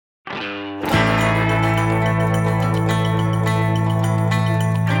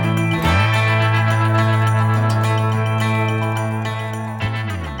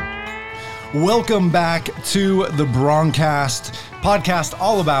Welcome back to the Broncast, podcast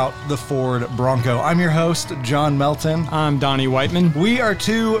all about the Ford Bronco. I'm your host, John Melton. I'm Donnie Whiteman. We are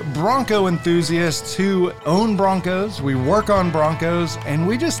two Bronco enthusiasts who own Broncos, we work on Broncos, and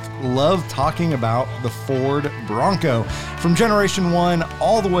we just love talking about the Ford Bronco from Generation 1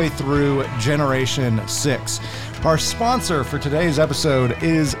 all the way through Generation 6. Our sponsor for today's episode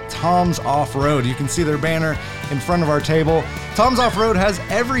is Tom's Off-Road. You can see their banner in front of our table. Tom's Off-Road has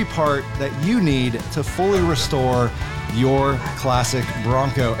every part that you need to fully restore your classic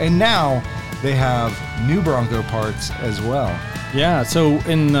Bronco. And now they have new Bronco parts as well. Yeah, so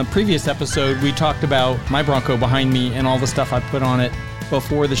in the previous episode, we talked about my Bronco behind me and all the stuff I put on it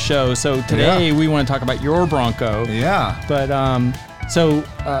before the show. So today we want to talk about your Bronco. Yeah. But So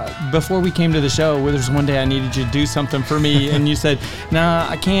before we came to the show, there was one day I needed you to do something for me, and you said, "Nah,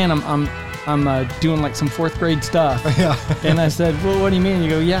 I can't. I'm doing like some fourth grade stuff." Yeah. And I said, "Well, what do you mean?" You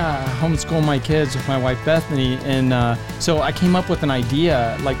go, "Yeah, I homeschool my kids with my wife Bethany," and so I came up with an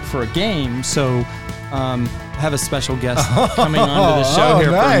idea like for a game. So I have a special guest coming onto the show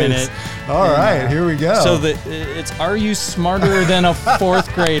here nice. for a minute. All right, here we go. So it's Are You Smarter Than a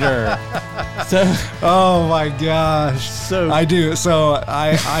Fourth Grader? So, oh my gosh. So I do. So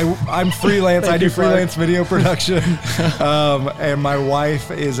I'm freelance. I do freelance video production. And my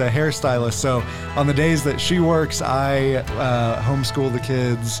wife is a hairstylist. So on the days that she works, I homeschool the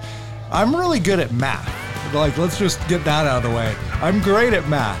kids. I'm really good at math. Like, let's just get that out of the way. I'm great at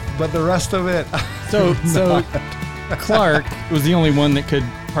math, but the rest of it. So Clark was the only one that could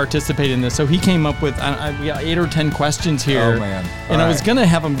participate in this. So he came up with, we got 8 or 10 questions here. Oh, man. And I was going to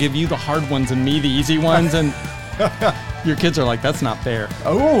have him give you the hard ones and me the easy ones. And your kids are like, that's not fair.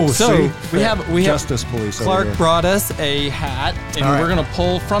 Oh, so see? we have Justice Police. Clark brought us a hat, and we're going to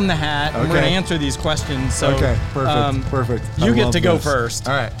pull from the hat, and we're going to answer these questions. So, okay, perfect. You get to go first.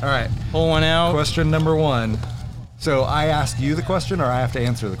 All right. Pull one out. Question number 1. So I ask you the question, or I have to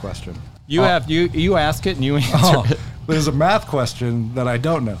answer the question? You ask it and you answer it. There's a math question that I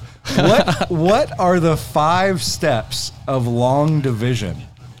don't know. What are the 5 steps of long division?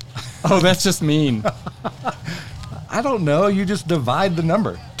 Oh, that's just mean. I don't know. You just divide the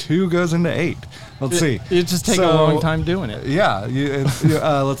number. 2 goes into 8. Let's see. It just takes a long time doing it. Yeah.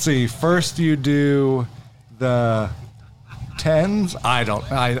 Let's see. First you do the tens. I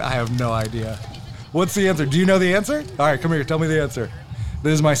have no idea. What's the answer? Do you know the answer? All right, come here. Tell me the answer.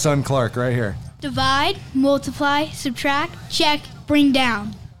 This is my son, Clark, right here. Divide, multiply, subtract, check, bring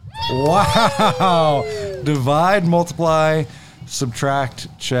down. Wow. Divide, multiply, subtract,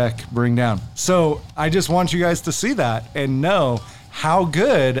 check, bring down. So I just want you guys to see that and know how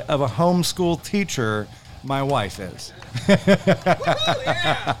good of a homeschool teacher my wife is.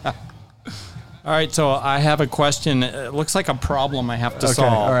 All right, so I have a question. It looks like a problem I have to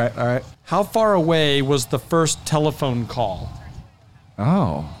solve. All right. How far away was the first telephone call?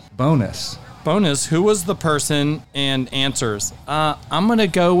 Oh, bonus. Who was the person and answers? I'm going to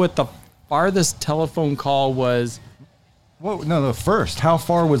go with the farthest telephone call was... Whoa, no, the first. How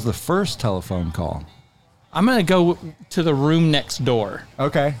far was the first telephone call? I'm going to go to the room next door.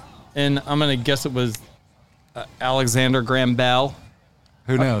 Okay. And I'm going to guess it was Alexander Graham Bell.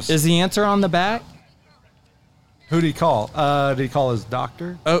 Who knows? Is the answer on the back? Who did he call? Did he call his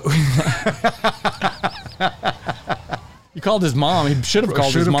doctor? Oh. He called his mom. He should have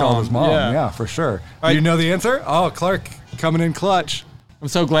called his mom. Yeah, for sure. Do you know the answer? Oh, Clark coming in clutch. I'm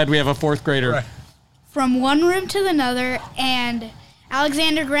so glad we have a fourth grader. Right. From one room to another, and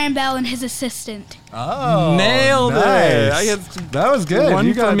Alexander Graham Bell and his assistant. Oh, nailed it. That was good. One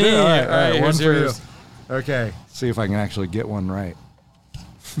you got for me. All right, one for yours. you. Okay, see if I can actually get one right.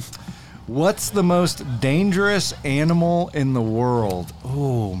 What's the most dangerous animal in the world?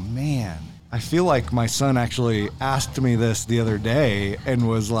 Oh, man. I feel like my son actually asked me this the other day and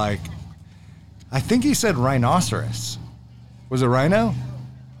was like, I think he said rhinoceros. Was it rhino?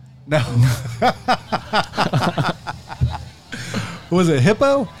 No. Was it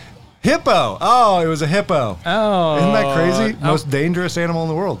hippo? Hippo. Oh, it was a hippo. Oh. Isn't that crazy? Most dangerous animal in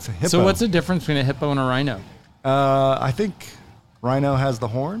the world. It's a hippo. So what's the difference between a hippo and a rhino? I think rhino has the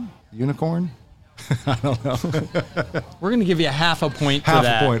horn. Unicorn? I don't know. We're going to give you half a point for that.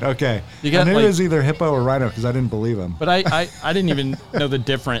 Half a point, okay. You got I knew it was either hippo or rhino because I didn't believe him. But I didn't even know the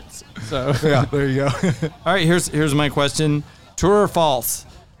difference. So yeah, there you go. All right, here's my question. True or false?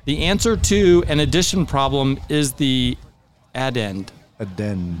 The answer to an addition problem is the addend.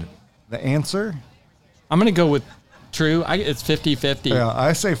 Addend. The answer? I'm going to go with true. It's 50-50. Yeah,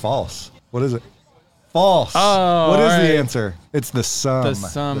 I say false. What is it? False. Oh, what is right. the answer? It's the sum. The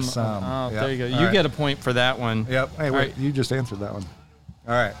sum. Oh, yep. There you go. You get a point for that one. Yep. Hey, wait. Right. You just answered that one.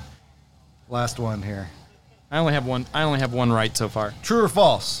 All right. Last one here. I only have one right so far. True or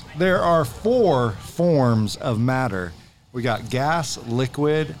false? There are 4 forms of matter. We got gas,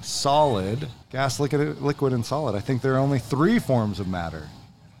 liquid, solid. Gas, liquid, and solid. I think there are only 3 forms of matter.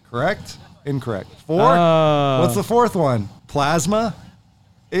 Correct? Incorrect. 4? What's the 4th one? Plasma?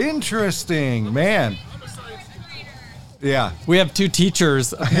 Interesting. Man. Yeah. We have 2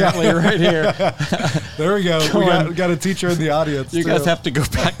 teachers apparently right here. There we go. We got a teacher in the audience. You guys have to go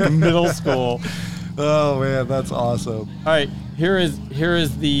back to middle school. Oh man, that's awesome. All right, here is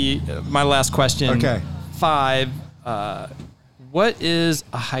my last question. Okay. 5. What is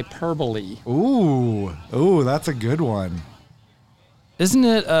a hyperbole? Ooh, that's a good one. Isn't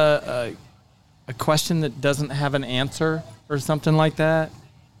it a question that doesn't have an answer or something like that?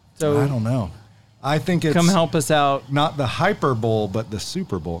 So I don't know. I think it's come help us out. Not the Hyperbole, but the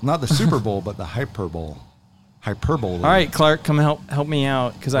Super Bowl. Not the Super Bowl, but the Hyperbole. Hyperbole. All right, Clark, come help me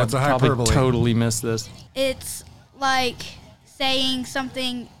out because I probably totally missed this. It's like saying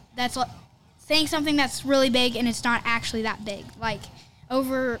something that's really big and it's not actually that big. Like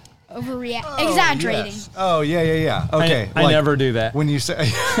exaggerating. Yes. Oh yeah. Okay. I never do that. When you say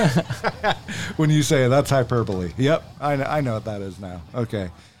that's hyperbole. Yep. I know what that is now.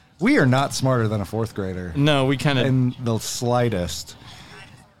 Okay. We are not smarter than a 4th grader. No, we kind of in the slightest.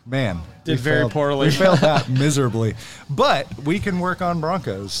 Man, did very poorly. We failed that miserably, but we can work on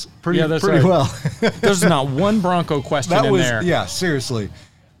Broncos pretty well. There's not one Bronco question in there. Yeah, seriously,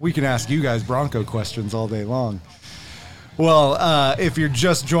 we can ask you guys Bronco questions all day long. Well, if you're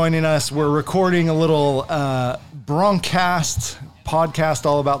just joining us, we're recording a little Broncast podcast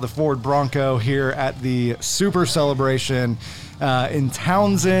all about the Ford Bronco here at the Super Celebration in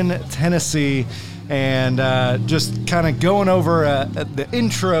Townsend, Tennessee. And just kind of going over the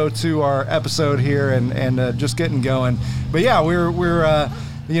intro to our episode here and just getting going. But yeah, we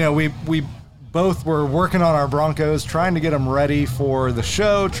both were working on our Broncos, trying to get them ready for the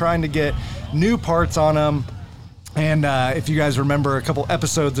show, trying to get new parts on them. And if you guys remember a couple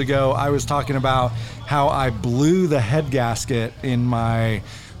episodes ago, I was talking about how I blew the head gasket in my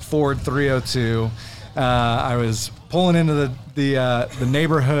Ford 302. I was pulling into the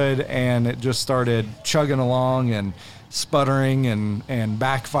neighborhood, and it just started chugging along and sputtering and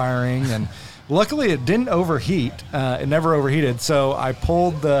backfiring. And luckily, it didn't overheat. It never overheated. So I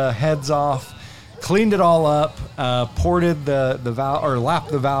pulled the heads off, cleaned it all up, ported the valve or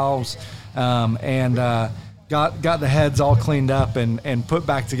lapped the valves, and got the heads all cleaned up and put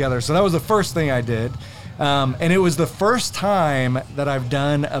back together. So that was the first thing I did, and it was the first time that I've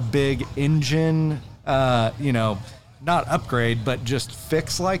done a big engine. Not upgrade, but just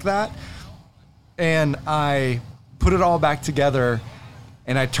fix like that. And I put it all back together,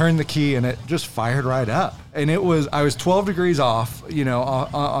 and I turned the key, and it just fired right up. And I was 12 degrees off,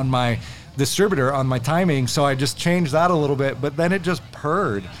 on my distributor, on my timing. So I just changed that a little bit, but then it just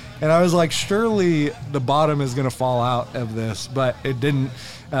purred. And I was like, surely the bottom is going to fall out of this, but it didn't.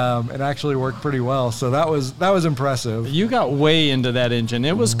 It actually worked pretty well. So that was impressive. You got way into that engine.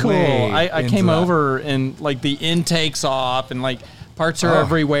 It was cool. I came over and like the intake's off and like parts are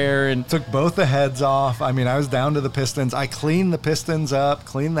everywhere and took both the heads off. I mean, I was down to the pistons. I cleaned the pistons up,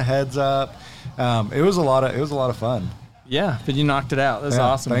 cleaned the heads up. It was a lot of fun. Yeah, but you knocked it out. That's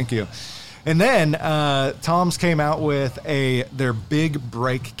awesome. Thank you. And then Tom's came out with their big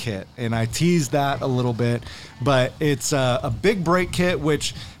brake kit, and I teased that a little bit, but it's a big brake kit,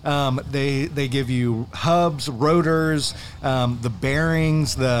 which they give you hubs, rotors, the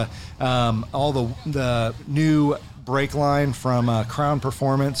bearings, all the new brake line from Crown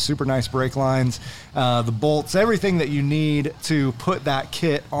Performance, super nice brake lines, the bolts, everything that you need to put that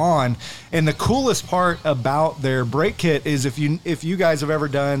kit on. And the coolest part about their brake kit is if you guys have ever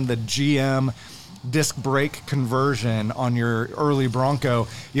done the GM disc brake conversion on your early Bronco,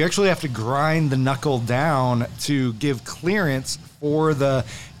 you actually have to grind the knuckle down to give clearance for the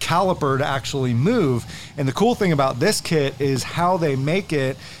caliper to actually move. And the cool thing about this kit is how they make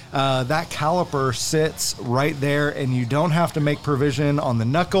it. That caliper sits right there, and you don't have to make provision on the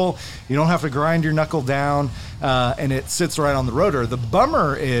knuckle. You don't have to grind your knuckle down, and it sits right on the rotor. The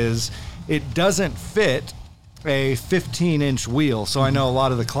bummer is it doesn't fit a 15-inch wheel. So I know a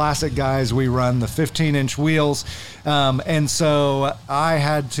lot of the classic guys, we run the 15-inch wheels. And so I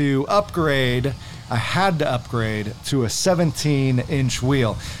had to upgrade to a 17-inch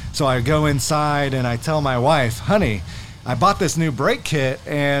wheel. So I go inside and I tell my wife, honey, I bought this new brake kit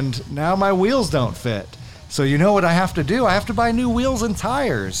and now my wheels don't fit. So you know what I have to do? I have to buy new wheels and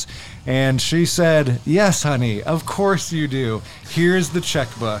tires. And she said, yes, honey, of course you do. Here's the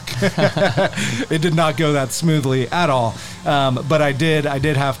checkbook. It did not go that smoothly at all. But I did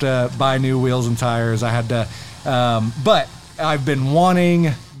have to buy new wheels and tires. I had to, but I've been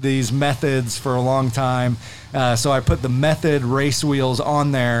wanting these Methods for a long time. So I put the Method race wheels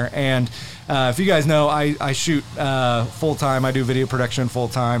on there. And if you guys know, I shoot full-time. I do video production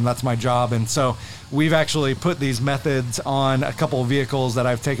full-time. That's my job. And so we've actually put these Methods on a couple of vehicles that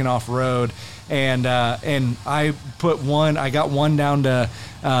I've taken off-road. And I got one down to,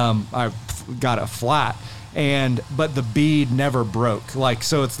 I got a flat. But the bead never broke.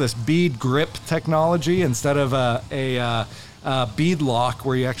 So it's this bead grip technology instead of a bead lock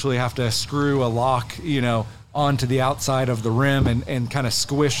where you actually have to screw a lock, onto the outside of the rim and kind of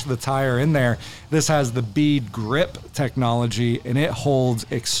squish the tire in there. This has the bead grip technology, and it holds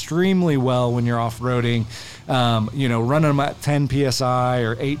extremely well when you're off-roading. Running them at 10 PSI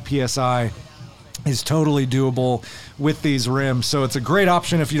or 8 PSI is totally doable with these rims. So it's a great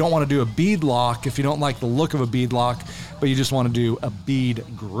option if you don't want to do a bead lock, if you don't like the look of a bead lock, but you just want to do a bead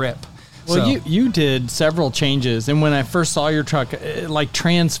grip. Well, you did several changes, and when I first saw your truck, it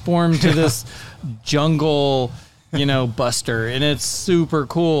transformed to this jungle, buster, and it's super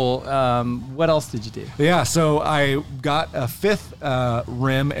cool. What else did you do? Yeah, so I got a fifth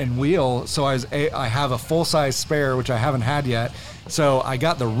rim and wheel, so I have a full-size spare, which I haven't had yet. So I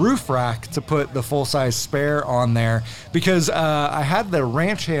got the roof rack to put the full-size spare on there because I had the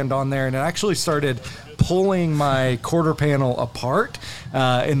ranch hand on there, and it actually started pulling my quarter panel apart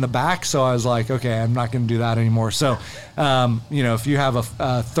in the back. So I was like, okay, I'm not going to do that anymore. So, if you have a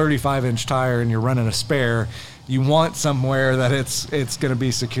 35-inch tire and you're running a spare, you want somewhere that it's going to be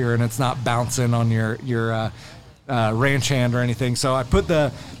secure and it's not bouncing on your ranch hand or anything. So I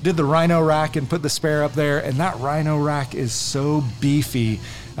did the Rhino rack and put the spare up there, and that Rhino rack is so beefy.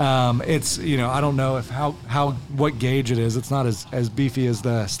 It's, I don't know what gauge it is. It's not as beefy as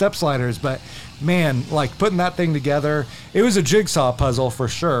the step sliders, but man, putting that thing together, it was a jigsaw puzzle for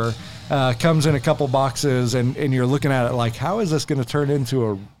sure. Comes in a couple boxes and you're looking at it how is this going to turn into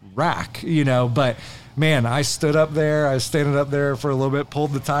a rack, but man, I was standing up there for a little bit,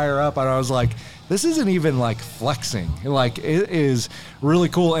 pulled the tire up, and I was like, this isn't even flexing. It is really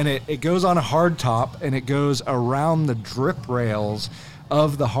cool. And it goes on a hard top, and it goes around the drip rails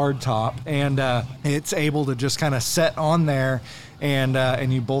of the hard top, and it's able to just kind of set on there,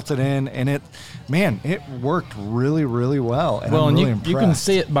 and you bolt it in, and it worked really, really well. And I'm really impressed. You can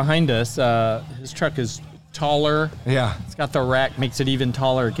see it behind us. His truck is taller. Yeah. It's got the rack, makes it even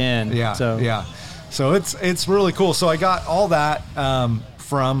taller again. Yeah. So it's really cool. So I got all that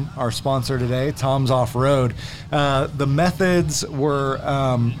from our sponsor today, Tom's Off-Road. The Methods were,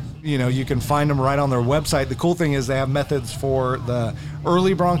 you can find them right on their website. The cool thing is they have Methods for the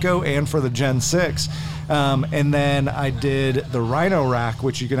early Bronco and for the Gen 6. And then I did the Rhino rack,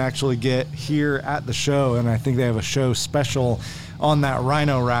 which you can actually get here at the show. And I think they have a show special on that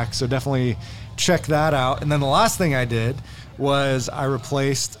Rhino rack. So definitely check that out. And then the last thing I did was I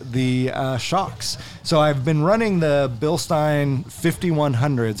replaced the shocks. So I've been running the Bilstein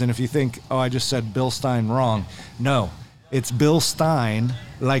 5100s. And if you think, I just said Bilstein wrong. No, it's Bilstein,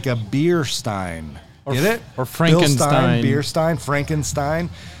 like a beer stein. Get it? Or Frankenstein. Bilstein, beer stein, Frankenstein.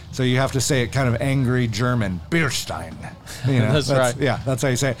 So you have to say it kind of angry German. Bierstein. That's right. Yeah, that's how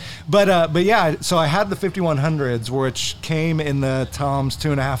you say it. But yeah, so I had the 5100s, which came in the Tom's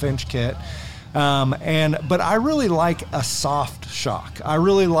 2.5-inch kit. But I really like a soft shock. I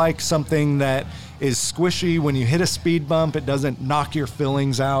really like something that is squishy. When you hit a speed bump, it doesn't knock your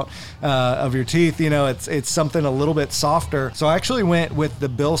fillings out of your teeth. It's something a little bit softer. So I actually went with the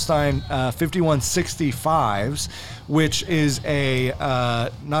Bilstein 5165s, which is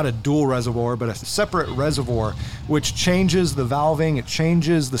not a dual reservoir, but a separate reservoir, which changes the valving, it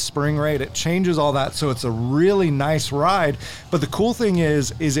changes the spring rate, it changes all that. So it's a really nice ride. But the cool thing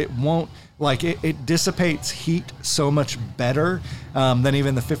is it won't, it dissipates heat so much better than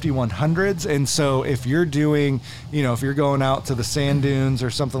even the 5100s. And so if you're doing, if you're going out to the sand dunes or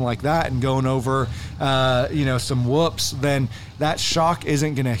something like that and going over, some whoops, then that shock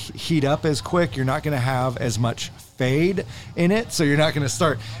isn't going to heat up as quick. You're not going to have as much fade in it. So you're not going to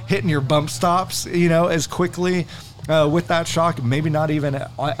start hitting your bump stops, as quickly with that shock. Maybe not even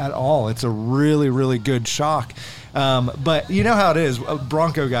at all. It's a really, really good shock. But you know how it is,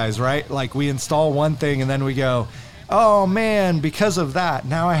 Bronco guys, right? We install one thing and then we go, oh man, because of that,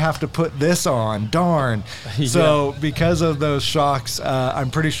 now I have to put this on, darn. Yeah. So because of those shocks,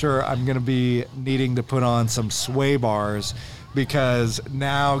 I'm pretty sure I'm going to be needing to put on some sway bars because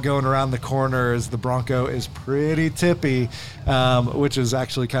now going around the corners, the Bronco is pretty tippy, which is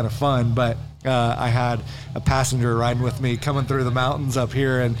actually kind of fun. But I had a passenger riding with me coming through the mountains up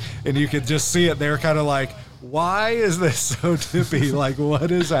here, and you could just see it. They were kind of like, why is this so tippy? Like, what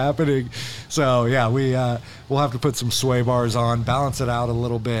is happening? So, yeah, we'll have to put some sway bars on, balance it out a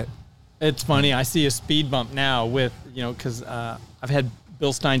little bit. It's funny. I see a speed bump now with, because I've had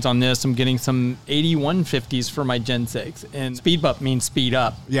Bill Stein's on this. I'm getting some 8150s for my Gen 6. And speed bump means speed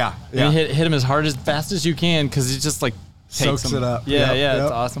up. Yeah. And hit them as hard as fast as you can because it just like takes soaks them. it up. Yeah, Yep.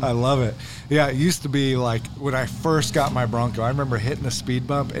 it's awesome. I love it. Yeah, it used to be like when I first got my Bronco, I remember hitting a speed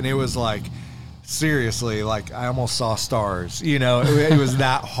bump and it was like, seriously, like I almost saw stars. It was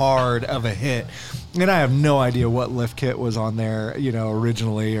that hard of a hit. And I have no idea what lift kit was on there,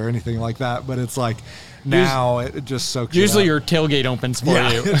 originally or anything like that. But it's like, now it just soaks Usually it up. your tailgate opens for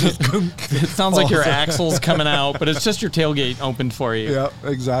you. It sounds like your axle's coming out, but it's just your tailgate opened for you. Yeah,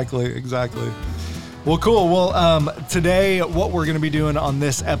 exactly. Well, cool. Well, today what we're going to be doing on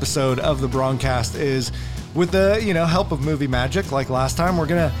this episode of the Broncast is, with the help of movie magic, like last time, we're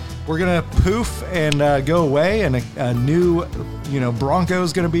gonna poof and go away, and a new Bronco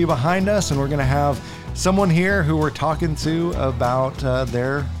is going to be behind us, and we're going to have someone here who we're talking to about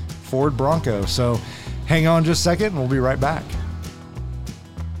their Ford Bronco. So hang on just a second, and we'll be right back.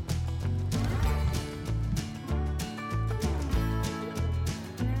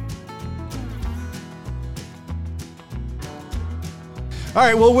 All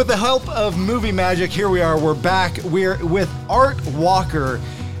right, well, with the help of movie magic, here we are. We're back. We're with Art Walker,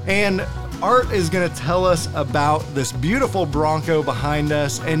 and Art is going to tell us about this beautiful Bronco behind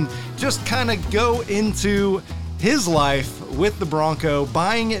us and just kind of go into his life with the Bronco,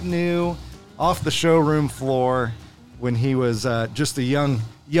 buying it new off the showroom floor when he was just a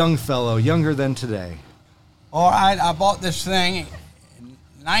young fellow, younger than today. All right, I bought this thing in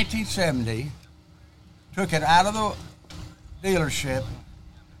 1970, took it out of the dealership,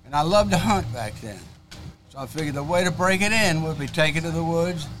 and I loved to hunt back then. So I figured the way to break it in would be take it to the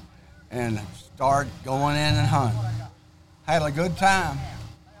woods and start going in and hunt. Had a good time.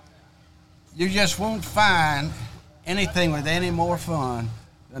 You just won't find anything with any more fun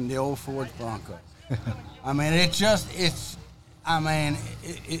than the old Ford Bronco. I mean,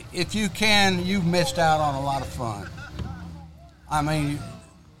 if you can, you've missed out on a lot of fun. I mean,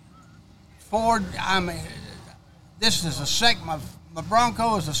 Ford, this is my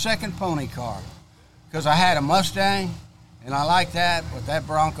Bronco is a second pony car, because I had a Mustang, and I like that, but that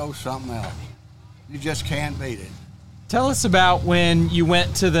Bronco's something else. You just can't beat it. Tell us about when you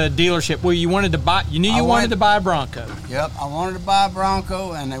went to the dealership. Well, you wanted to buy a Bronco. Yep, I wanted to buy a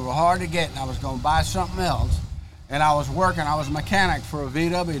Bronco, and they were hard to get, and I was going to buy something else. And I was a mechanic for a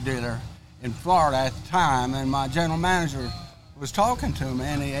VW dealer in Florida at the time, and my general manager was talking to me,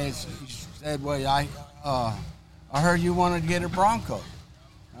 and he said, well, I heard you wanted to get a Bronco.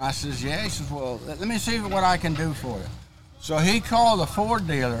 And I says, yeah. He says, well, let me see what I can do for you. So he called a Ford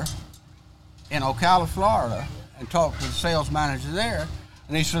dealer in Ocala, Florida, and talked to the sales manager there.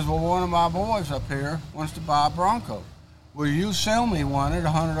 And he says, well, one of my boys up here wants to buy a Bronco. Will you sell me one at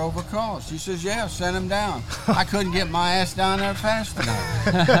 100 over cost? He says, yeah, send him down. I couldn't get my ass down there fast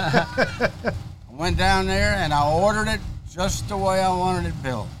enough. I went down there and I ordered it just the way I wanted it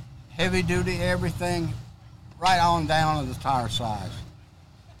built. Heavy duty, everything, right on down to the tire size.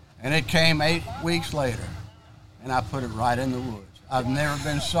 And it came 8 weeks later, and I put it right in the woods. I've never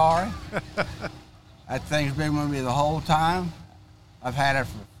been sorry. That thing's been with me the whole time. I've had it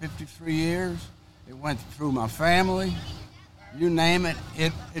for 53 years. It went through my family. You name it,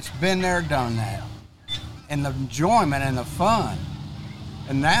 it's been there, done that. And the enjoyment and the fun.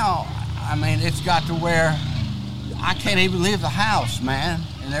 And now, it's got to where I can't even leave the house, man.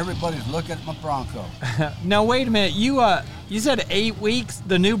 And everybody's looking at my Bronco. Now, wait a minute. You said 8 weeks?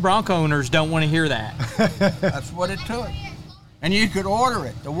 The new Bronco owners don't want to hear that. That's what it took. And you could order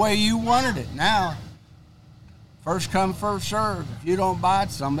it the way you wanted it. Now, first come, first serve. If you don't buy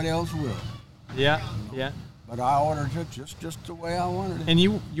it, somebody else will. Yeah. But I ordered it just the way I wanted it. And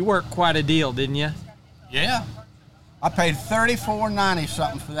you worked quite a deal, didn't you? Yeah. I paid $34.90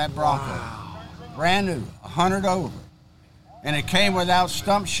 something for that Bronco. Wow. Brand new, 100 over. And it came without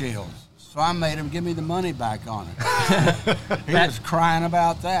stump shields. So I made him give me the money back on it. He was crying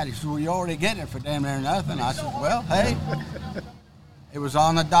about that. He said, well, you're already getting it for damn near nothing. I said, well, hey, it was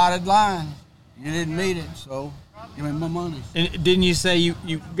on the dotted line. You didn't meet it, so give me my money. And didn't you say you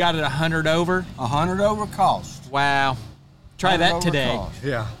got it 100 over? 100 over cost. Wow. Try that today. Cost.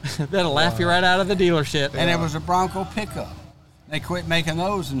 Yeah. That'll laugh you right out of the dealership. And it was a Bronco pickup. They quit making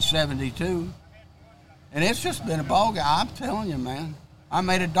those in 72. And it's just been a ball game. I'm telling you, man. I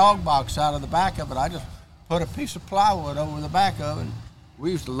made a dog box out of the back of it. I just put a piece of plywood over the back of it.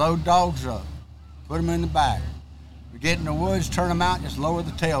 We used to load dogs up, put them in the back. We get in the woods, turn them out, just lower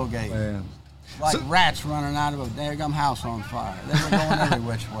the tailgate. Man. Like rats running out of a daggum house on fire. They were going every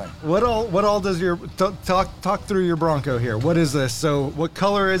which way. What all does your talk through your Bronco here? What is this? So what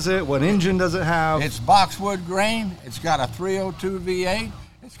color is it? What engine does it have? It's boxwood grain. It's got a 302 V8.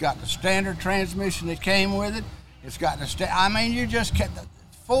 It's got the standard transmission that came with it. It's got the I mean, you just kept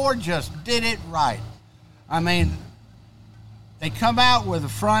Ford just did it right. I mean, they come out with the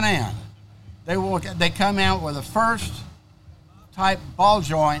front end. They come out with the first type ball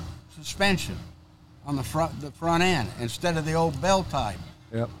joint suspension on the front end instead of the old bell type,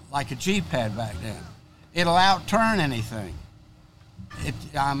 like a Jeep had back then. It'll outturn anything.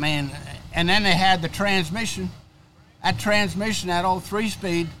 And then they had the transmission. That transmission, that old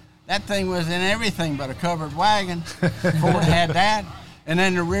 3-speed, that thing was in everything but a covered wagon. Ford had that. And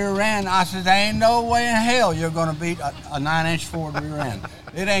then the rear end, I said, there ain't no way in hell you're going to beat a 9-inch Ford rear end.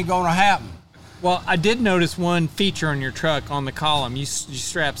 It ain't going to happen. Well, I did notice one feature on your truck on the column. You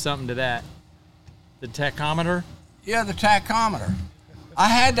strapped something to that. The tachometer? Yeah, the tachometer. I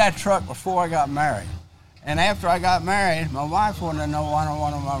had that truck before I got married. And after I got married, my wife wanted to know what I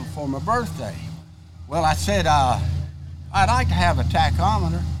wanted for my birthday. Well, I said, I'd like to have a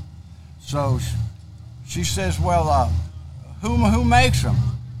tachometer. So she says, well, who makes them?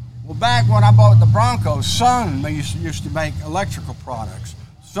 Well, back when I bought the Broncos, Sun used to make electrical products.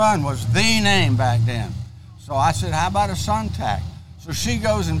 Sun was the name back then. So I said, how about a Sun tack? So she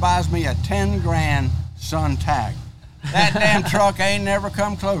goes and buys me a 10 grand Sun tack. That damn truck ain't never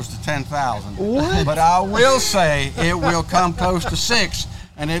come close to 10,000. What? But I will say it will come close to 6,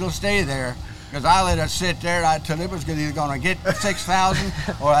 and it'll stay there. Because I let it sit there until it was either going to get 6,000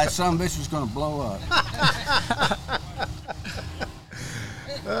 or that son of a bitch was going to blow up.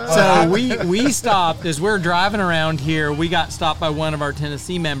 So we stopped as we're driving around here. We got stopped by one of our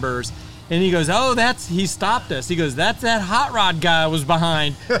Tennessee members, and he goes, he stopped us. He goes, that's that hot rod guy was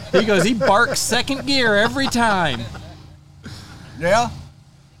behind. He goes, he barks second gear every time. Yeah.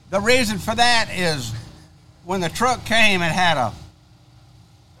 The reason for that is when the truck came, it had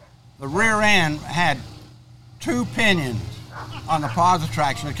the rear end had 2 pinions on the positive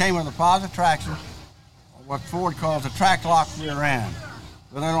traction. It came with a positive traction, what Ford calls a track lock rear end.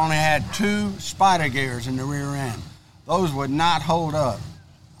 But it only had 2 spider gears in the rear end. Those would not hold up.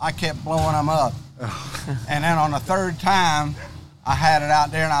 I kept blowing them up. And then on the 3rd time, I had it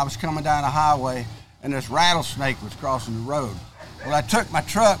out there and I was coming down the highway and this rattlesnake was crossing the road. Well, I took my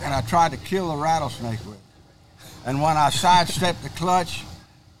truck and I tried to kill the rattlesnake with it. And when I sidestepped the clutch,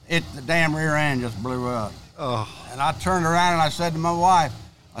 the damn rear end just blew up. Oh. And I turned around and I said to my wife,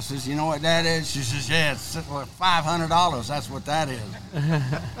 I says, you know what that is? She says, yeah, it's $500. That's what that is.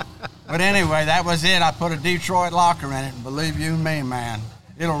 But anyway, that was it. I put a Detroit locker in it, and believe you me, man,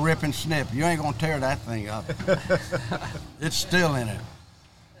 it'll rip and snip. You ain't going to tear that thing up. It's still in it.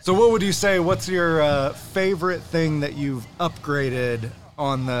 So what would you say, what's your favorite thing that you've upgraded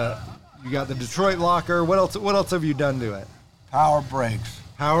on you got the Detroit locker. What else have you done to it? Power brakes.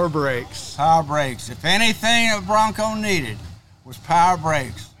 Power brakes. Power brakes. If anything a Bronco needed was power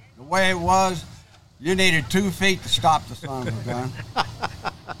brakes. The way it was, you needed 2 feet to stop the son of a gun.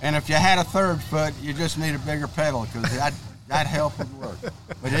 And if you had a 3rd foot, you just need a bigger pedal because that help would work.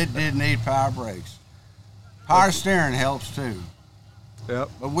 But it did need power brakes. Power steering helps too. Yep.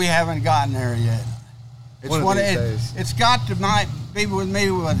 But we haven't gotten there yet. It's got to be with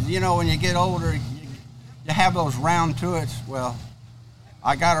me with, when you get older, you have those round to it. Well,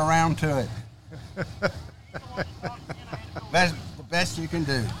 I got around to it. That's the best you can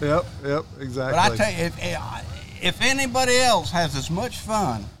do. Yep, exactly. But I tell you, if anybody else has as much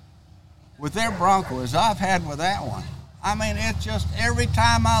fun with their Bronco as I've had with that one, I mean, it's just every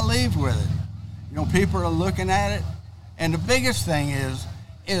time I leave with it, people are looking at it. And the biggest thing is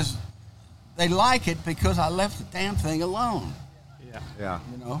they like it because I left the damn thing alone. Yeah.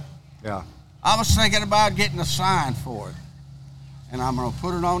 Yeah. I was thinking about getting a sign for it. And I'm going to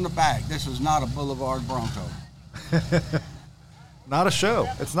put it on the back. This is not a Boulevard Bronco. Not a show.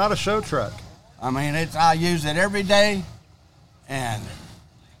 It's not a show truck. I mean, I use it every day. And,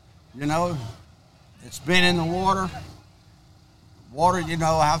 it's been in the water.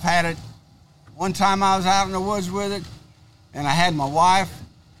 I've had it. One time I was out in the woods with it. And I had my wife,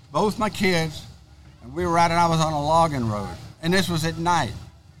 both my kids, and we were out and I was on a logging road. And this was at night.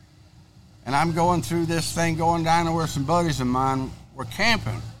 And I'm going through this thing, going down to where some buddies of mine were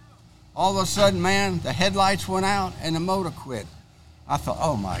camping. All of a sudden, man, the headlights went out and the motor quit. I thought,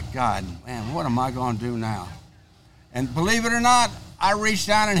 oh my God, man, what am I going to do now? And believe it or not, I reached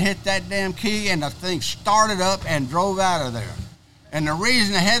down and hit that damn key, and the thing started up and drove out of there. And the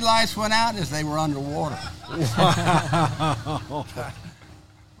reason the headlights went out is they were underwater. Wow.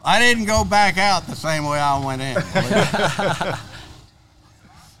 I didn't go back out the same way I went in.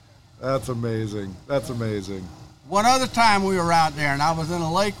 That's amazing. That's amazing. One other time we were out there, and I was in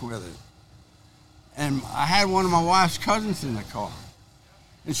a lake with it. And I had one of my wife's cousins in the car.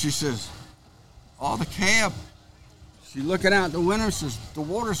 And she says, oh, the cab. She's looking out the window and says, the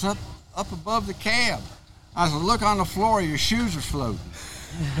water's up above the cab. I said, look on the floor, your shoes are floating.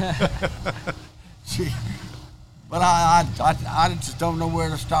 But I just don't know where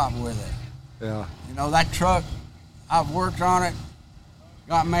to stop with it. Yeah. You know, that truck, I've worked on it,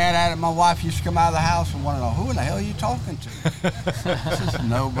 got mad at it. My wife used to come out of the house and want to know, who in the hell are you talking to? I says,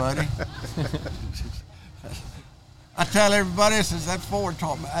 nobody. I tell everybody, I says, that Ford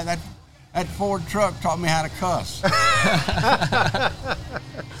taught me, that Ford truck taught me how to cuss.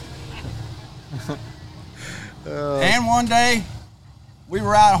 And one day, we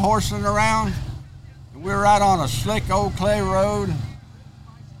were out horsing around, and we were out on a slick old clay road,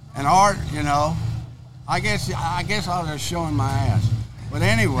 and Art, you know, I guess I was just showing my ass. But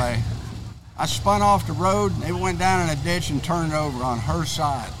anyway, I spun off the road, and it went down in a ditch and turned over on her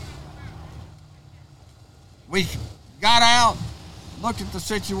side. We got out, looked at the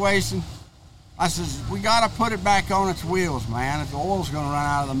situation. I says, we got to put it back on its wheels, man. The oil's going to run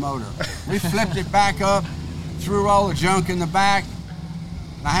out of the motor. We flipped it back up, threw all the junk in the back,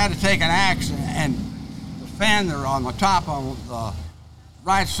 and I had to take an axe, and the fender on the top on the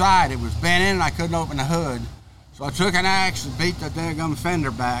right side, it was bent in and I couldn't open the hood. So I took an axe and beat the daggum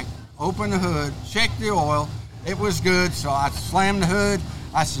fender back, opened the hood, checked the oil. It was good, so I slammed the hood.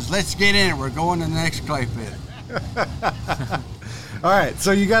 I says, let's get in it. We're going to the next clay pit. All right,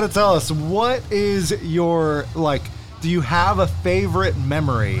 so you got to tell us, what is your, like, do you have a favorite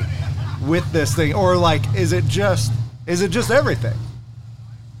memory with this thing, or like, is it just everything?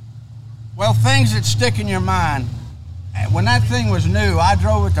 Well, things that stick in your mind. When that thing was new, I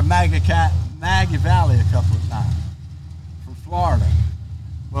drove it to Maggie Valley a couple of times from Florida.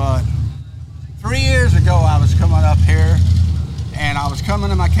 But 3 years ago, I was coming up here, and I was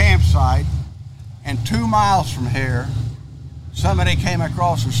coming to my campsite, and 2 miles from here, somebody came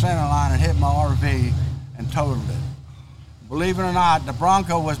across the center line and hit my RV and totaled it. Believe it or not, the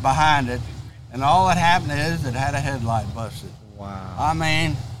Bronco was behind it, and all that happened is it had a headlight busted. Wow. I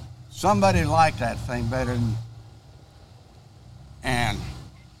mean, somebody liked that thing better than... And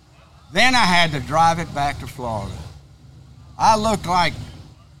then I had to drive it back to Florida. I looked like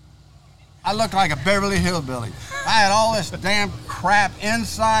a Beverly Hillbilly. I had all this damn crap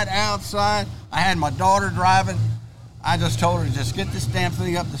inside, outside. I had my daughter driving. I just told her to just get this damn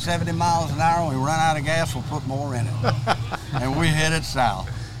thing up to 70 miles an hour. When we run out of gas, we'll put more in it. And we hit it south.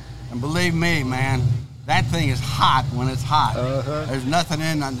 And believe me, man, that thing is hot when it's hot. Uh-huh. There's nothing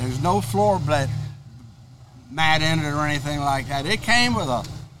in it. There's no floor mat in it or anything like that. It came with a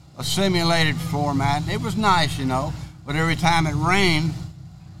simulated floor mat. It was nice, you know, but every time it rained,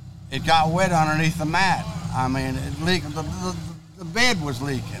 it got wet underneath the mat. I mean, it leaked. The bed was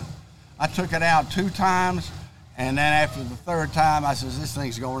leaking. I took it out 2 times, and then after the 3rd time, I says, this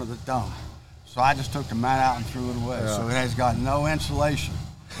thing's going to the dump. So I just took the mat out and threw it away. Yeah. So it has got no insulation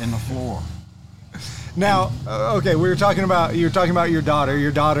in the floor. Now, okay, you're talking about your daughter.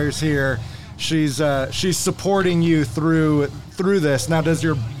 Your daughter's here. She's supporting you through this. Now, does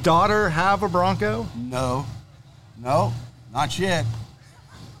your daughter have a Bronco? No, not yet.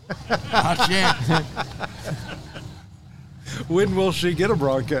 Not yet. When will she get a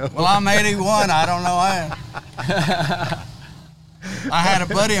Bronco? Well, I'm 81. I don't know. I had a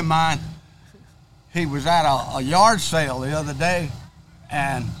buddy of mine. He was at a yard sale the other day,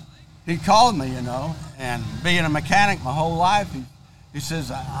 and he called me, you know, and being a mechanic my whole life, he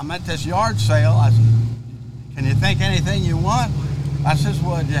says, I'm at this yard sale. I said, can you think anything you want? I says,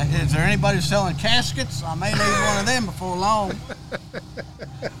 well, is there anybody selling caskets? I may need one of them before long.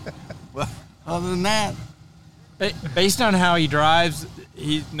 Well, other than that. Based on how he drives,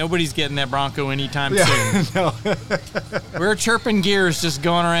 nobody's getting that Bronco anytime soon. No. We're chirping gears just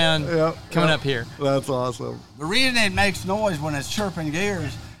going around coming up here. That's awesome. The reason it makes noise when it's chirping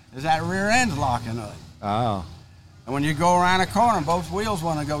gears is that rear end's locking up. Oh. And when you go around a corner, both wheels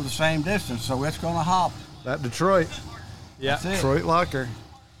want to go the same distance, so it's going to hop. That Detroit. Yeah. Detroit locker.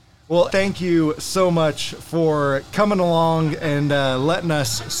 Well, thank you so much for coming along and letting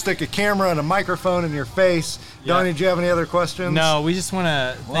us stick a camera and a microphone in your face. Yeah. Donnie, do you have any other questions? No, we just want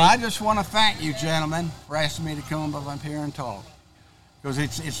to... Well, I just want to thank you, gentlemen, for asking me to come up here and talk. because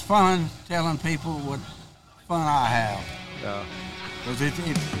it's fun telling people what fun I have. Yeah. Because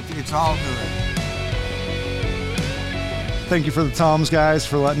it's all good. Thank you for the Toms guys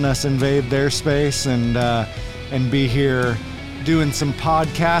for letting us invade their space and be here doing some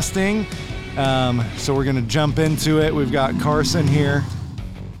podcasting. So we're gonna jump into it. We've got Carson here,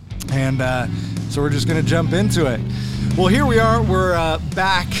 and so we're just gonna jump into it. Well, here we are. We're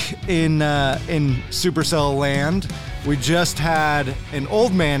back in Supercell land. We just had an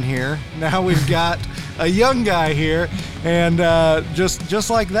old man here. Now we've got a young guy here, and just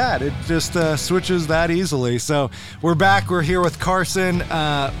like that, it just switches that easily. So we're back. We're here with Carson.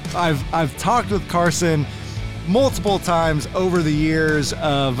 I've talked with Carson multiple times over the years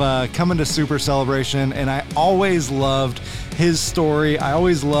of coming to Super Celebration, and I always loved his story. I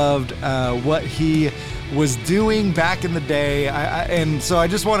always loved what he was doing back in the day, and so I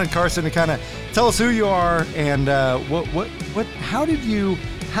just wanted Carson to kind of tell us who you are and how did you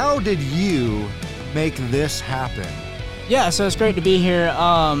make this happen? Yeah, so it's great to be here.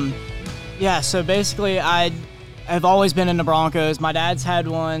 So basically I've always been into Broncos. My dad's had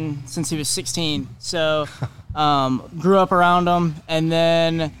one since he was 16, so grew up around them, and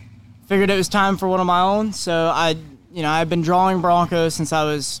then figured it was time for one of my own. So I've been drawing Broncos since I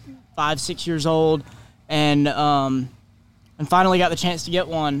was 5-6 years old. And finally got the chance to get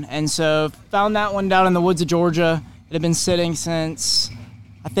one. And so found that one down in the woods of Georgia. It had been sitting since,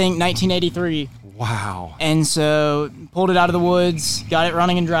 I think, 1983. Wow. And so pulled it out of the woods, got it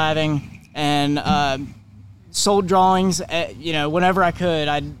running and driving, and sold drawings, whenever I could.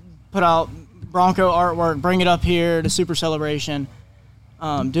 I'd put out Bronco artwork, bring it up here to Super Celebration,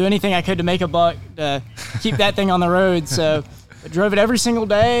 do anything I could to make a buck to keep that thing on the road. So I drove it every single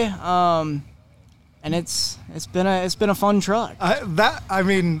day. And it's been a fun truck. I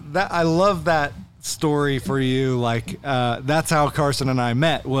love that story for you. Like that's how Carson and I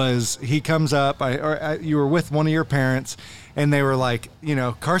met. Was he comes up? You were with one of your parents, and they were like,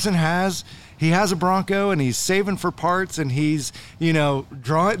 Carson has a Bronco, and he's saving for parts, and he's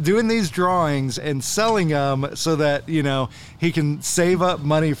doing these drawings and selling them so that he can save up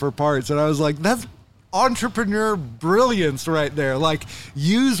money for parts. And I was like, that's entrepreneur brilliance right there. Like,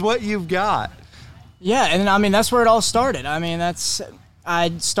 use what you've got. Yeah, and that's where it all started.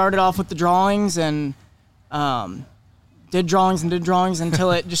 I started off with the drawings and did drawings until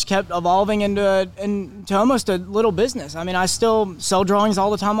it just kept evolving into almost a little business. I still sell drawings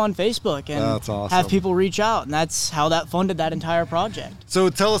all the time on Facebook and that's awesome. Have people reach out, and that's how that funded that entire project. So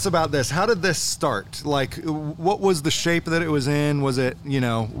tell us about this. How did this start? Like, what was the shape that it was in? Was it,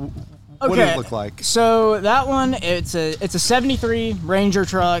 what did it look like? So that one, it's a 73 Ranger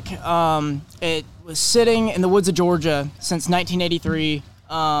truck. It was sitting in the woods of Georgia since 1983.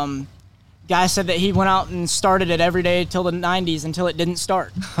 Guy said that he went out and started it every day till the 90s until it didn't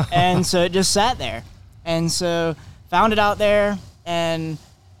start. And so it just sat there. And so found it out there, and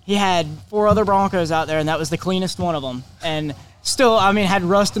he had 4 other Broncos out there, and that was the cleanest one of them. And still, had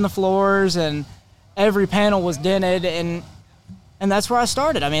rust in the floors, and every panel was dented, and that's where I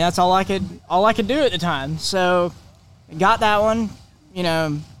started. That's all I could do at the time. So got that one,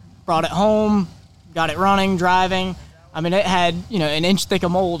 brought it home, got it running, driving. It had, an inch thick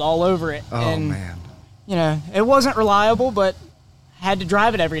of mold all over it. Oh, and, man. It wasn't reliable, but had to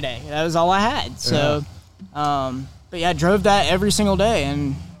drive it every day. That was all I had. So, drove that every single day,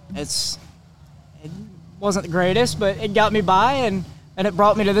 and it wasn't the greatest, but it got me by, and it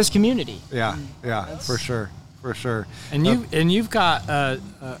brought me to this community. Yeah, for sure. For sure. And you've got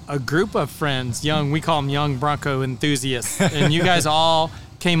a group of friends, we call them young Bronco enthusiasts, and you guys all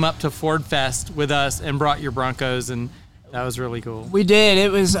came up to Ford Fest with us and brought your Broncos, and that was really cool. We did.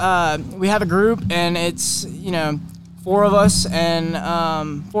 It was we have a group, and it's 4 of us and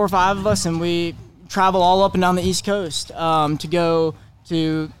 4 or 5 of us, and we travel all up and down the East Coast to go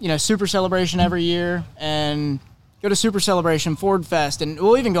to Super Celebration every year, and go to Super Celebration, Ford Fest, and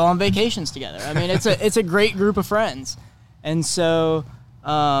we'll even go on vacations together. It's a great group of friends. And so,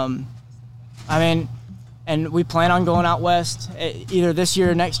 and we plan on going out west either this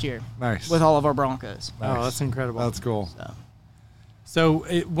year or next year. Nice. With all of our Broncos. Nice. Oh, that's incredible. That's cool. So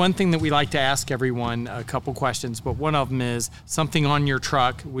one thing that we like to ask everyone, a couple questions, but one of them is something on your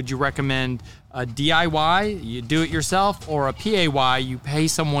truck. Would you recommend a DIY, you do it yourself, or a PAY, you pay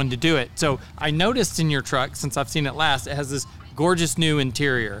someone to do it? So I noticed in your truck, since I've seen it last, it has this gorgeous new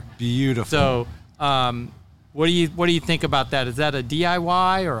interior. Beautiful. So what do you think about that? Is that a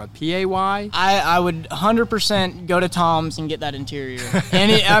DIY or a PAY? I would 100% go to Tom's and get that interior.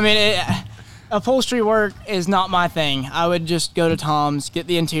 Upholstery work is not my thing. I would just go to Tom's, get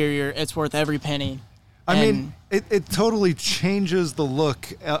the interior. It's worth every penny. I mean, it totally changes the look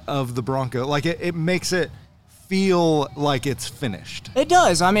of the Bronco. Like, it makes it feel like it's finished. It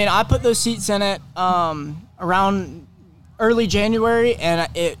does. I mean, I put those seats in it around early January, and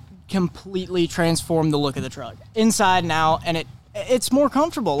it completely transformed the look of the truck, inside and out, and it's more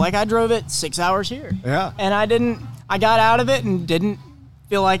comfortable. Like, I drove it 6 hours here. Yeah. And I got out of it and didn't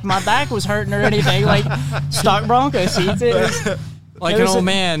feel like my back was hurting or anything, like stock Bronco seats. It was, like an old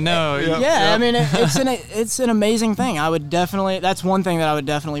man, no. Yeah, I mean, it's an amazing thing. That's one thing that I would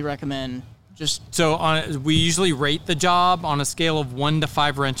definitely recommend. So we usually rate the job on a scale of 1 to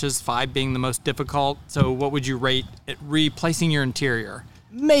 5 wrenches, 5 being the most difficult. So what would you rate it replacing your interior?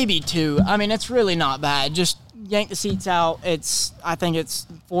 Maybe 2. I mean, it's really not bad. Just yank the seats out. I think it's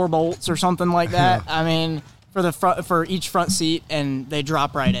 4 bolts or something like that. I mean, for each front seat, and they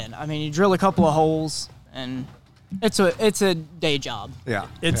drop right in. I mean, you drill a couple of holes, and it's a day job. Yeah.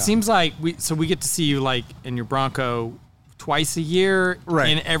 It seems like we get to see you like in your Bronco twice a year, right?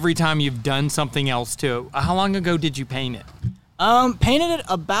 And every time you've done something else too. How long ago did you paint it? Painted it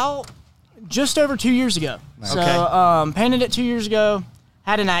about just over 2 years ago. Okay. So painted it 2 years ago.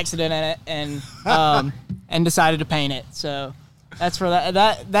 Had an accident in it, and decided to paint it. So that's where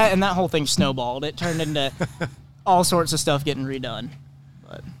that whole thing snowballed. It turned into all sorts of stuff getting redone.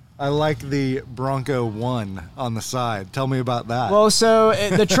 But I like the Bronco 1 on the side. Tell me about that. Well, so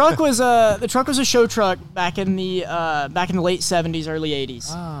the truck was a show truck back in the late 70s, early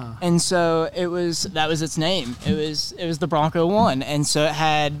 80s, and so that was its name. It was the Bronco 1, and so it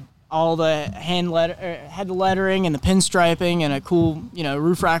had all the had the lettering and the pinstriping and a cool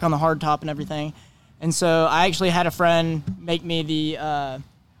roof rack on the hardtop and everything. And so I actually had a friend make me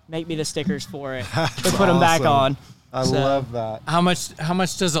the stickers for it to put them back on. I love that. How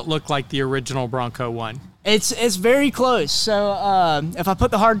much does it look like the original Bronco 1? It's very close. So if I put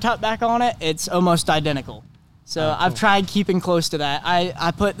the hard top back on it, it's almost identical. So cool. I've tried keeping close to that.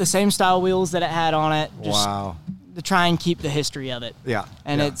 I put the same style wheels that it had on it, just to try and keep the history of it. Yeah.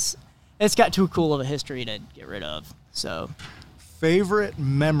 And it's got too cool of a history to get rid of. So favorite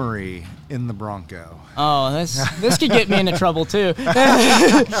memory in the Bronco? Oh, this could get me into trouble too. Look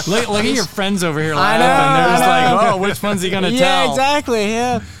at your friends over here laughing. They're just like, oh, which one's he gonna tell? Yeah, exactly.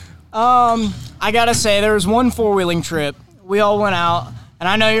 Yeah. I gotta say, there was one 4-wheeling trip. We all went out, and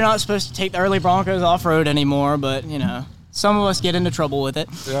I know you're not supposed to take the early Broncos off road anymore, but some of us get into trouble with it.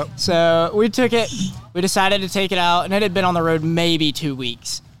 Yep. So we took it. We decided to take it out, and it had been on the road maybe 2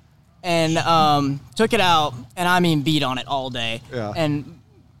 weeks. And took it out, and I mean beat on it all day. Yeah. And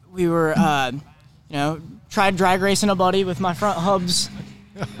we were, tried drag racing a buddy with my front hubs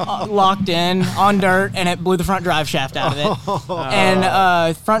locked in on dirt, and it blew the front drive shaft out of it.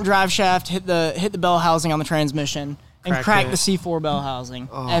 And front drive shaft hit the bell housing on the transmission and cracked the C4 bell housing.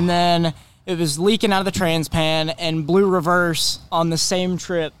 And then it was leaking out of the trans pan and blew reverse on the same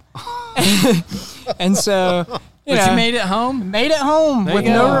trip. And so... But you made it home? Made it home with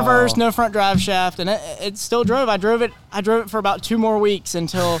no reverse, no front drive shaft, and it still drove. I drove it for about 2 more weeks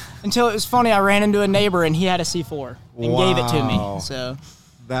until it was funny. I ran into a neighbor and he had a C4 and gave it to me. So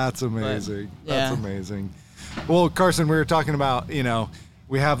that's amazing. But, that's amazing. Well, Carson, we were talking about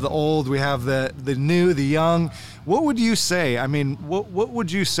we have the old, we have the new, the young. What would you say? I mean, what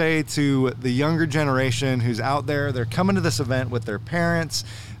would you say to the younger generation who's out there? They're coming to this event with their parents,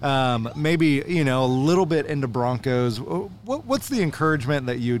 maybe a little bit into Broncos. What's the encouragement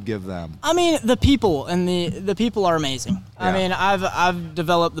that you would give them? I mean, the people and the people are amazing. Yeah. I mean, I've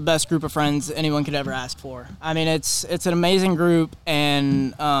developed the best group of friends anyone could ever ask for. I mean, it's an amazing group,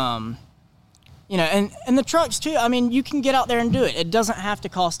 and and the trucks too. I mean, you can get out there and do it. It doesn't have to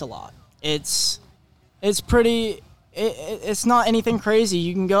cost a lot. It's pretty. It's not anything crazy.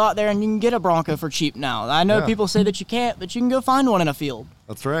 You can go out there and you can get a Bronco for cheap now. I know people say that you can't, but you can go find one in a field.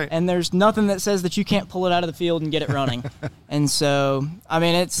 That's right. And there's nothing that says that you can't pull it out of the field and get it running. And so, I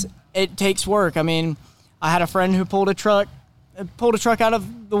mean, it takes work. I mean, I had a friend who pulled a truck out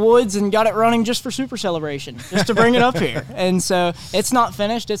of the woods and got it running just for Super Celebration, just to bring it up here. And so it's not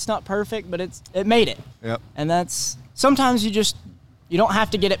finished, it's not perfect, but it made it. Yep. And that's sometimes you don't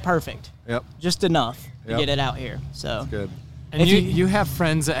have to get it perfect. Yep. Just enough to get it out here. So that's good. And you have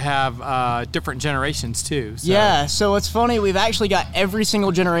friends that have different generations too. So. Yeah, so it's funny, we've actually got every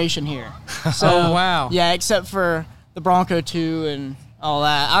single generation here. So, oh, wow. Yeah, except for the Bronco 2 and all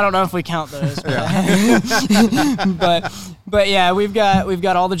that. I don't know if we count those. But yeah, we've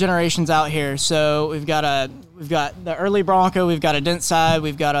got all the generations out here. So we've got the early Bronco, we've got a dent side,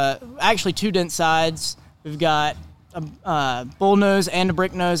 we've got actually 2 dent sides, we've got a bull nose and a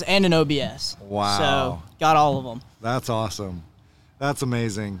brick nose and an OBS. Wow. So got all of them. That's awesome. That's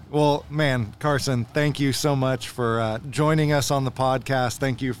amazing. Well, man, Carson, thank you so much for joining us on the podcast.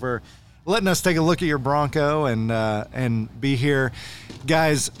 Thank you for letting us take a look at your Bronco and be here.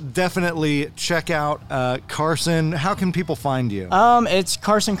 Guys, definitely check out Carson. How can people find you? It's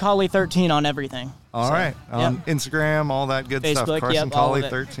Carson Collie 13 on everything. All right. On Instagram, all that good stuff. Facebook, Carson yep, all Collie of it.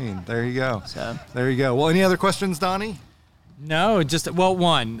 13. There you go. So. There you go. Well, any other questions, Donnie? No, just, well,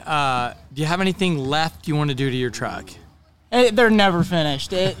 one. Do you have anything left you want to do to your truck? They're never finished.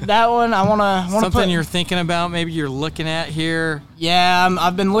 That one, I want to Something you're thinking about, maybe you're looking at here? Yeah,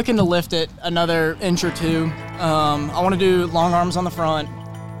 I've been looking to lift it another inch or two. I want to do long arms on the front,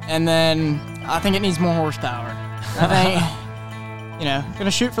 and then I think it needs more horsepower. I think, gonna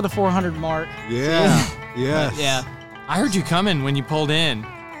shoot for the 400 mark. Yeah. Yes. Yeah. I heard you coming when you pulled in.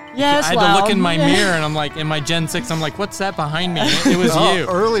 Yeah, it's I had loud. to look in my mirror, and I'm like, in my Gen 6, I'm like, what's that behind me? It was you.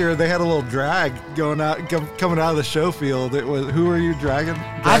 Earlier, they had a little drag coming out of the show field. It was, who are you dragging?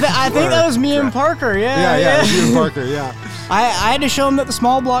 I think that was me and Parker. Yeah. Yeah, it was you and Parker. Yeah. I had to show him that the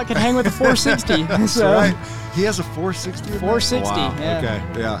small block could hang with a 460. That's so. right. He has a 460. 460. Wow. Yeah.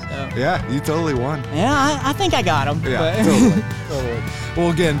 Okay. Yeah. So. Yeah. You totally won. Yeah, I think I got him. Yeah. Totally.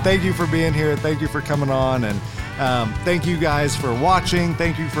 Well, again, thank you for being here. Thank you for coming on, and thank you guys for watching.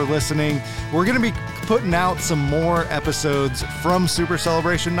 Thank you for listening. We're going to be putting out some more episodes from Super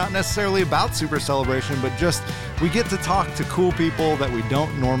Celebration, not necessarily about Super Celebration, but just we get to talk to cool people that we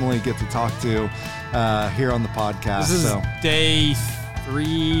don't normally get to talk to here on the podcast. This is day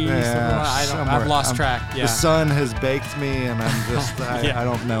 3. I've lost track. Yeah. The sun has baked me, and I'm just I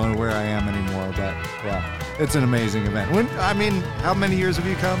don't know where I am anymore. But yeah, it's an amazing event. How many years have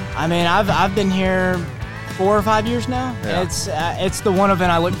you come? I've been here 4 or 5 years now. Yeah. It's the one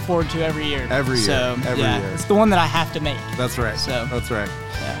event I look forward to every year. Every year. It's the one that I have to make. That's right. So that's right.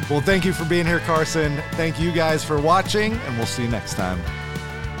 Yeah. Well, thank you for being here, Carson. Thank you guys for watching, and we'll see you next time.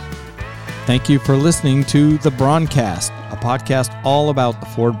 Thank you for listening to The Broncast, a podcast all about the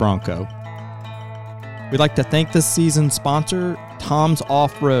Ford Bronco. We'd like to thank this season's sponsor, Tom's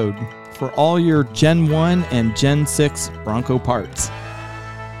Off-Road, for all your Gen 1 and Gen 6 Bronco parts.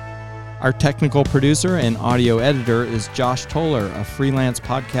 Our technical producer and audio editor is Josh Toller, a freelance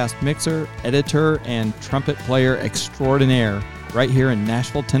podcast mixer, editor, and trumpet player extraordinaire right here in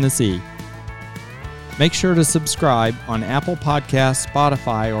Nashville, Tennessee. Make sure to subscribe on Apple Podcasts,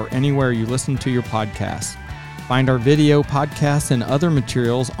 Spotify, or anywhere you listen to your podcasts. Find our video, podcasts, and other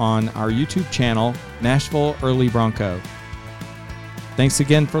materials on our YouTube channel, Nashville Early Bronco. Thanks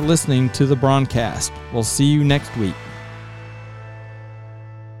again for listening to the Broncast. We'll see you next week.